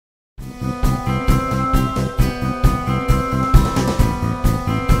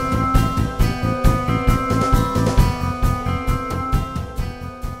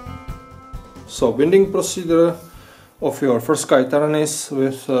So binding procedure of your FrSky Taranis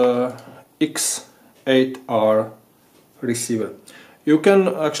with X8R receiver. You can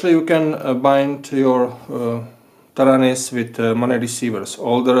bind your Taranis with many receivers,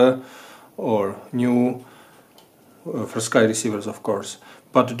 older or new FrSky receivers, of course.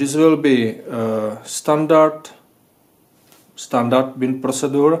 But this will be standard bind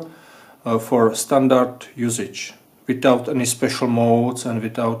procedure for standard usage, without any special modes and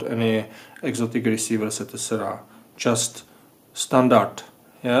without any exotic receivers, etc. Just standard,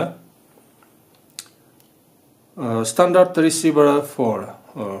 yeah. Standard receiver for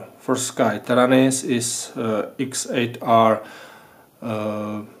FrSky Taranis is X8R.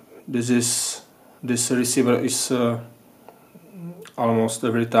 This receiver is almost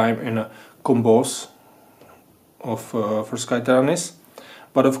every time in combos of FrSky Taranis.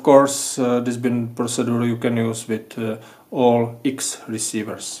 But of course, this bind procedure you can use with all X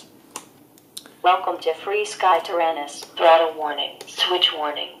receivers. Welcome to FrSky Taranis. Throttle warning. Switch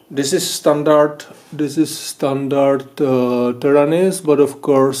warning. This is standard Taranis, but of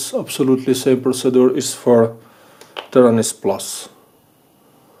course, absolutely same procedure is for Taranis Plus.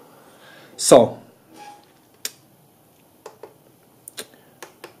 So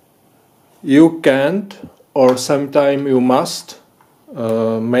you can't, or sometime you must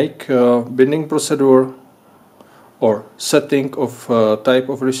make a binding procedure or setting of type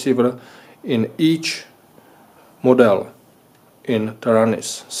of receiver in each model in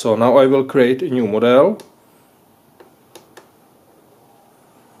Taranis. So now I will create a new model.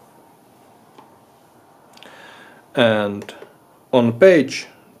 And on page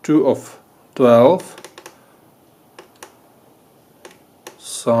 2 of 12,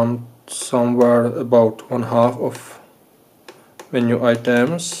 somewhere about 1/2 of menu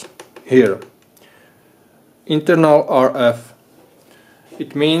items here, internal RF.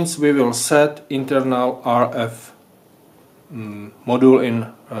 It means we will set internal RF module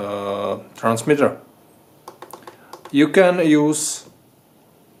in transmitter. You can use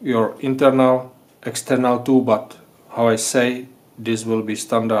your internal, external too, but how I say, this will be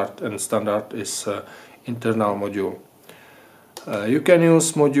standard, and standard is internal module. You can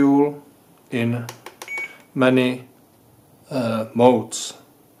use module in many modes.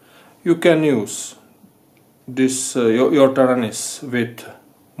 You can use this your Taranis with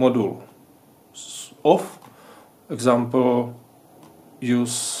module off, example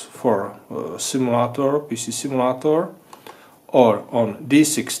use for simulator, PC simulator, or on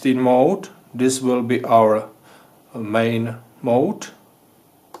D16 mode. This will be our main mode.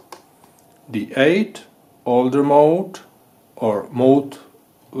 D8 older mode, or mode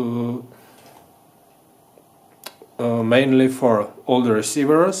mainly for older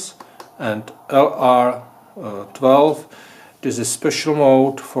receivers, and LR12. This is special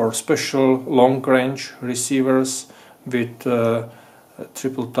mode for special long range receivers with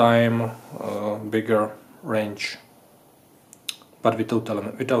triple time bigger range, but without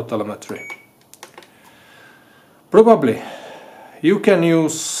telemetry. Probably you can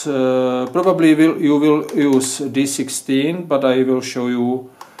use, you will use D16, but I will show you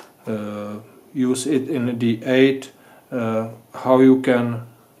use it in D8, how you can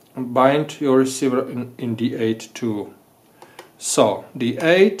bind your receiver in D8 too. So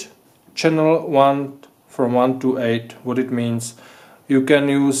D8 channel 1 from 1 to 8, what it means, you can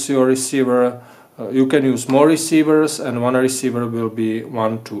use your receiver, you can use more receivers, and one receiver will be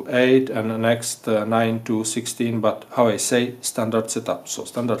 1 to 8 and the next 9 to 16, but how I say, standard setup. So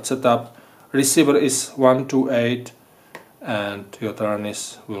standard setup, receiver is 1 to 8 and your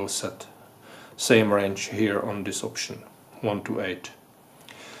Taranis will set same range here on this option, 1 to 8.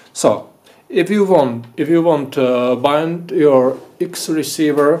 So if you want bind your X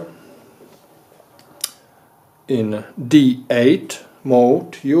receiver in D8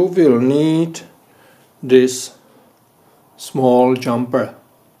 mode, you will need this small jumper.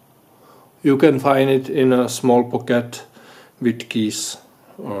 You can find it in a small pocket with keys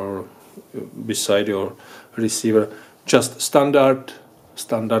or beside your receiver. Just standard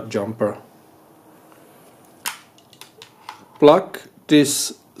jumper. Plug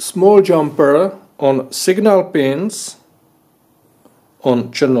this small jumper on signal pins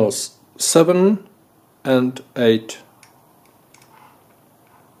on channels 7 and 8.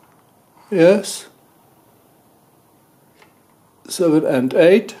 Yes, 7 and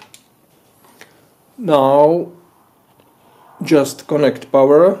 8. Now just connect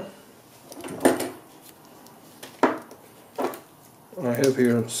power. I have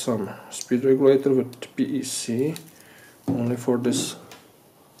here some speed regulator with PEC only for this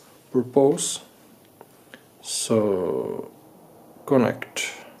purpose. So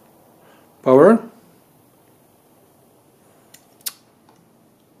connect power.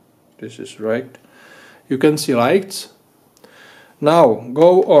 This is right. You can see lights. Now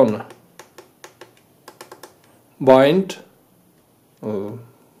go on bind,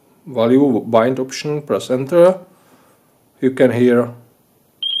 value bind option, press enter. You can hear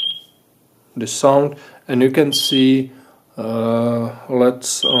the sound and you can see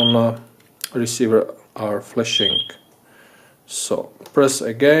LEDs on receiver are flashing. So press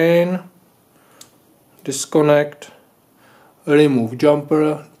again, disconnect, remove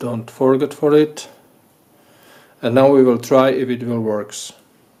jumper, don't forget for it, and now we will try if it will works.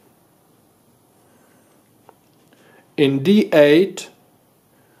 In D8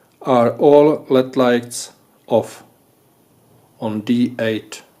 are all LED lights off on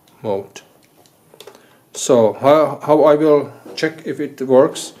D8 mode. So how I will check if it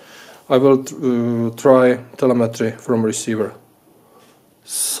works, I will try telemetry from receiver.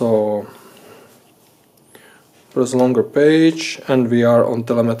 So press longer page and we are on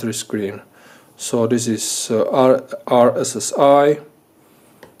telemetry screen. So this is RSSI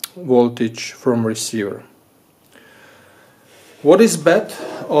voltage from receiver. What is bad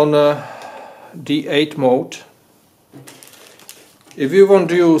on D8 mode? If you want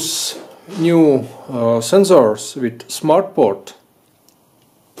to use new sensors with smart port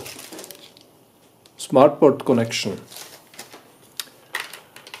connection,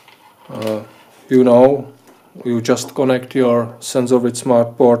 you know, you just connect your sensor with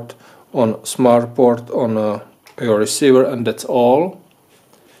smart port on your receiver and that's all.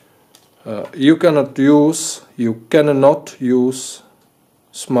 You cannot use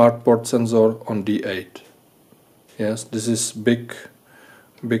smart port sensor on D8. Yes, this is big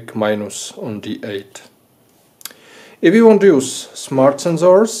minus on D8. If you want to use smart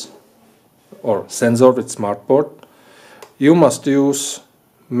sensors or sensor with smart port, you must use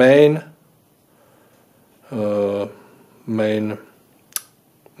main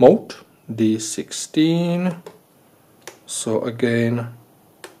mode D16. So again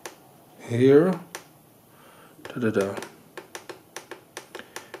here,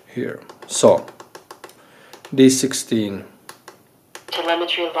 here. So D16.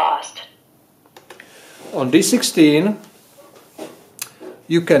 Telemetry lost. On D16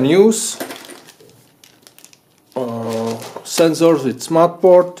 you can use sensors with smart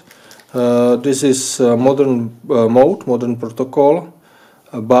port. This is modern mode, modern protocol,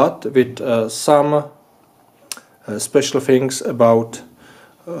 but with some special things about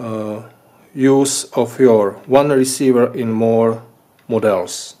use of your one receiver in more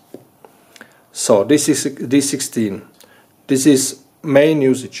models. So this is D16. This is main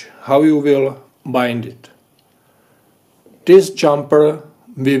usage, how you will bind it. This jumper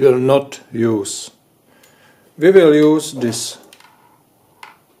we will not use. We will use this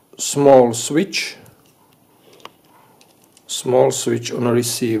small switch on a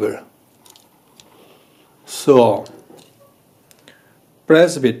receiver. So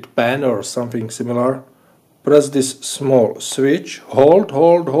press with pen or something similar, press this small switch, hold,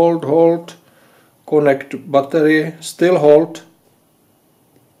 connect battery, still hold,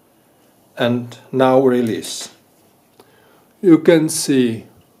 and now release. You can see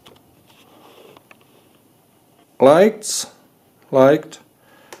lights,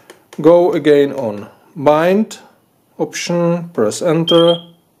 go again on bind option, press enter.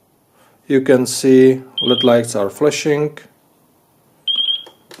 You can see LED lights are flashing.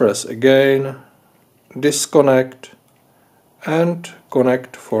 Press again, disconnect and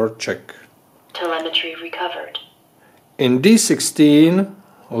connect for check. Telemetry recovered. In D16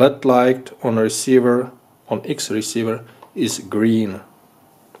 LED light on receiver, on X receiver is green.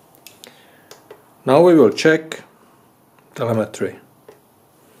 Now we will check telemetry.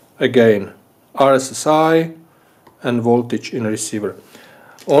 Again RSSI and voltage in receiver.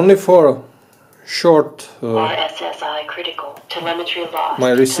 Only for short RSSI critical. Telemetry lost.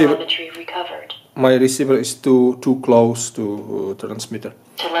 Telemetry recovered. My receiver is too close to transmitter.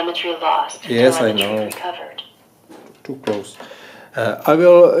 Telemetry lost. Yes, telemetry I know. Recovered. Too close. I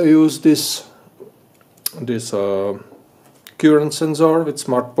will use this current sensor with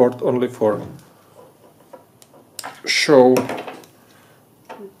smart port only for show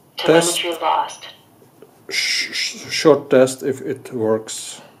test. Telemetry lost. Short test if it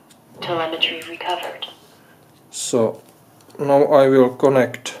works. Telemetry recovered. So now I will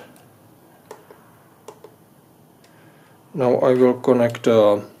connect.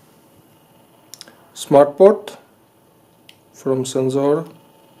 Smart port from sensor.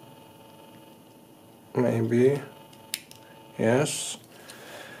 Maybe. Yes.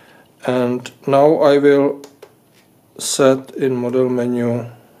 And now I will set in model menu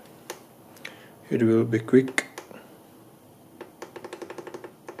it will be quick.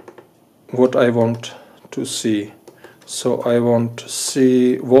 What I want to see, so I want to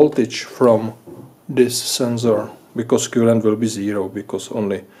see voltage from this sensor, because current will be 0 because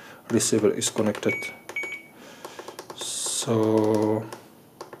only receiver is connected. So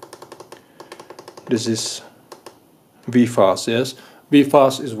this is VFAS, yes,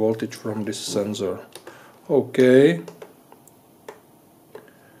 VFAS is voltage from this sensor. Okay,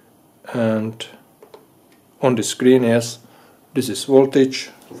 and on the screen, yes, this is voltage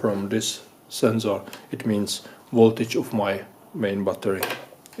from this sensor. It means voltage of my main battery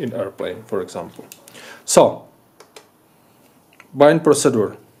in airplane, for example. So bind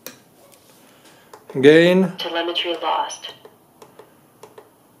procedure. Gain Telemetry lost.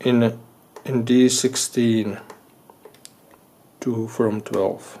 in D16 to from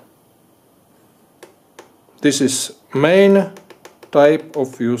 12. This is main type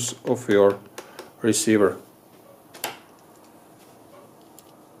of use of your receiver.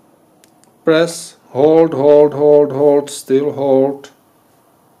 Press, hold, hold, hold, hold, still hold,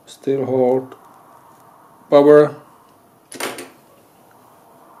 power,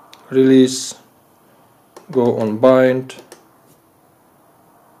 release, go on bind,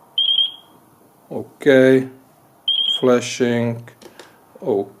 okay, flashing,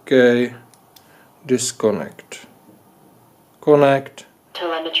 okay, disconnect, connect,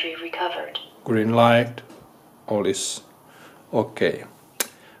 Telemetry recovered. green light, all is okay.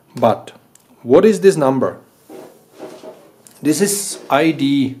 But what is this number? This is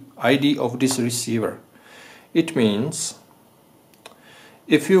ID of this receiver. It means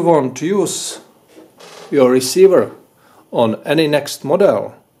if you want to use your receiver on any next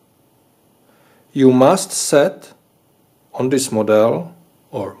model, you must set on this model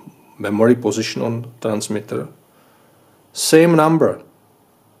or memory position on transmitter same number.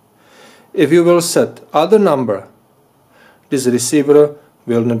 If you will set other number, this receiver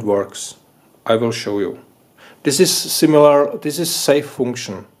will not works. I will show you. This is similar, this is safe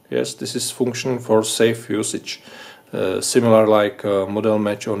function. Yes, this is function for safe usage. Similar like model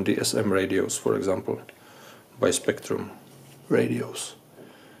match on DSM radios, for example, by Spectrum radios.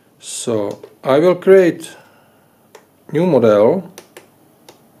 So I will create new model,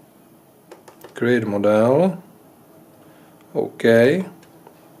 create model, okay,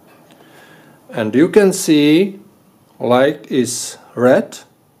 and you can see light is red.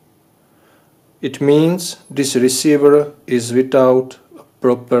 It means this receiver is without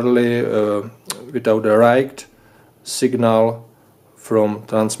properly without the right signal from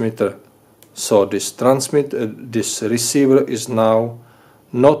transmitter. So this this receiver is now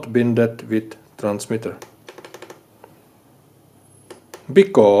not binded with transmitter.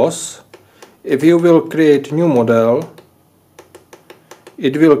 Because if you will create new model,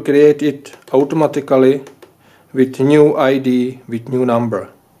 it will create it automatically with new ID, with new number.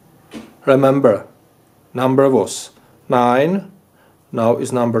 Remember, number was 9, now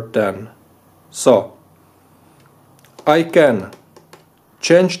is number 10. So I can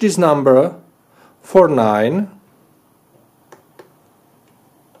change this number for 9.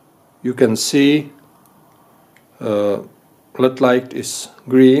 You can see LED light is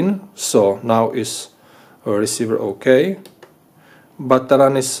green, so now is receiver okay. But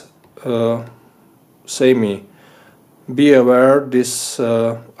Taranis say me, be aware this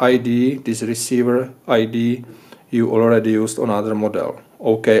ID, this receiver ID you already used on other model.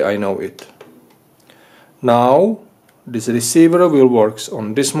 Okay, I know it. Now this receiver will work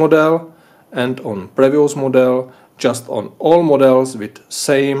on this model and on previous model, just on all models with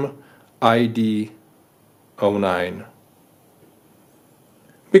same ID 09.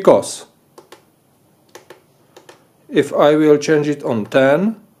 Because if I will change it on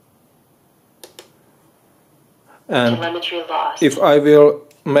 10, and Telemetry lost. if I will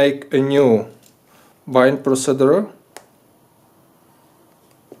make a new bind procedure,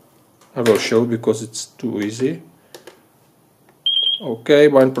 I will show because it's too easy. Okay,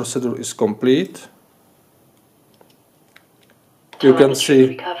 bind procedure is complete. You can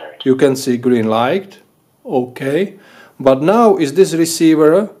see green light. Okay, but now is this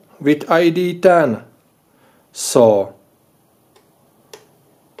receiver with ID 10. So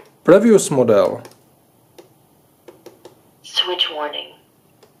previous model, switch warning.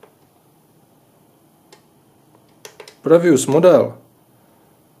 Previous model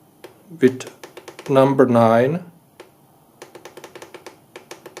with number 9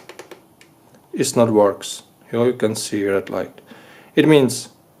 is not works. Here you can see red light. It means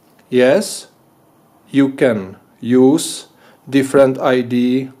yes, you can use different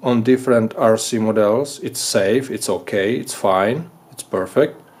ID on different RC models. It's safe, it's okay, it's fine, it's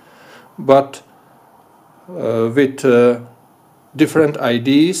perfect. But with different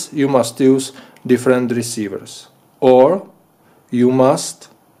IDs, you must use different receivers. Or you must,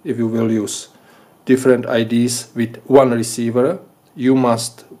 if you will use different IDs with one receiver, you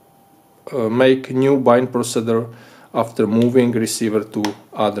must make new bind procedure after moving receiver to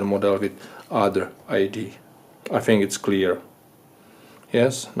other model with other ID. I think it's clear.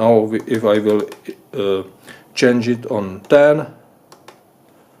 Yes, now if I will change it on 10,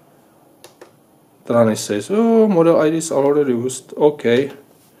 Taranis says, oh, model IDs are already used, okay,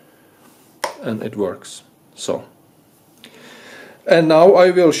 and it works. So, and now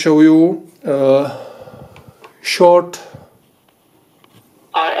I will show you short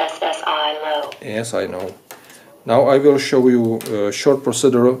RSSI low. Yes, I know. Now I will show you a short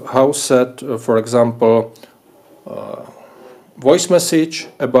procedure how set, for example, voice message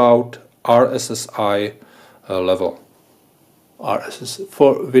about RSSI level. RSS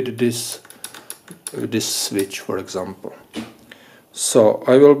for with this switch, for example. So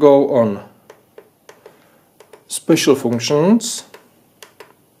I will go on special functions.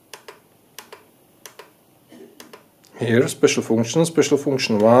 Here, special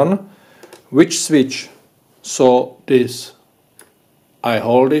function 1, which switch? So this, I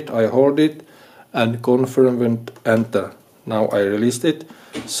hold it, and confirm and enter. Now I released it,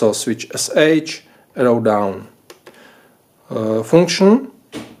 so switch SH, arrow down. Function,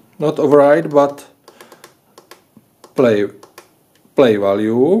 not override, but play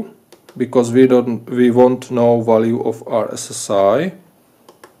value, because we want no value of RSSI.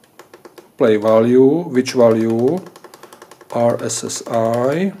 Play value, which value?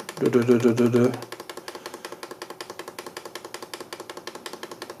 RSSI.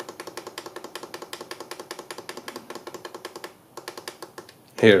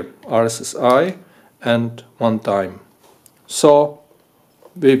 Here, RSSI, and one time. So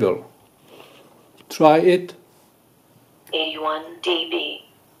we will try it. 81 dB,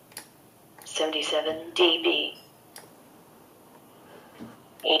 77 dB,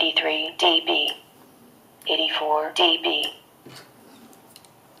 83 dB, 84 dB,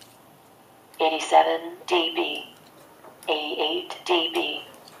 87 dB, 88 dB.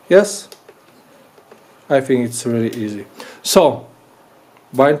 Yes, I think it's really easy. So,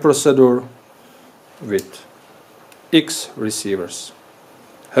 bind procedure with X receivers.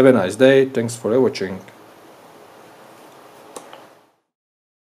 Have a nice day, thanks for watching.